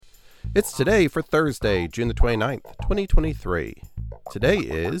It's today for Thursday, June the 29th, 2023. Today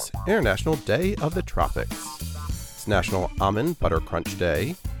is International Day of the Tropics. It's National Almond Butter Crunch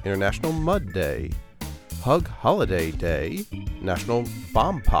Day, International Mud Day, Hug Holiday Day, National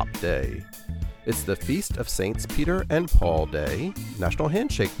Bomb Pop Day. It's the Feast of Saints Peter and Paul Day, National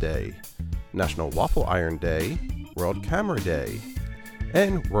Handshake Day, National Waffle Iron Day, World Camera Day,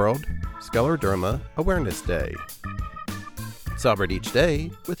 and World Scleroderma Awareness Day. Celebrate each day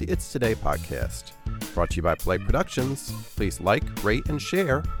with the It's Today podcast. Brought to you by Polite Productions. Please like, rate, and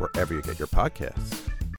share wherever you get your podcasts.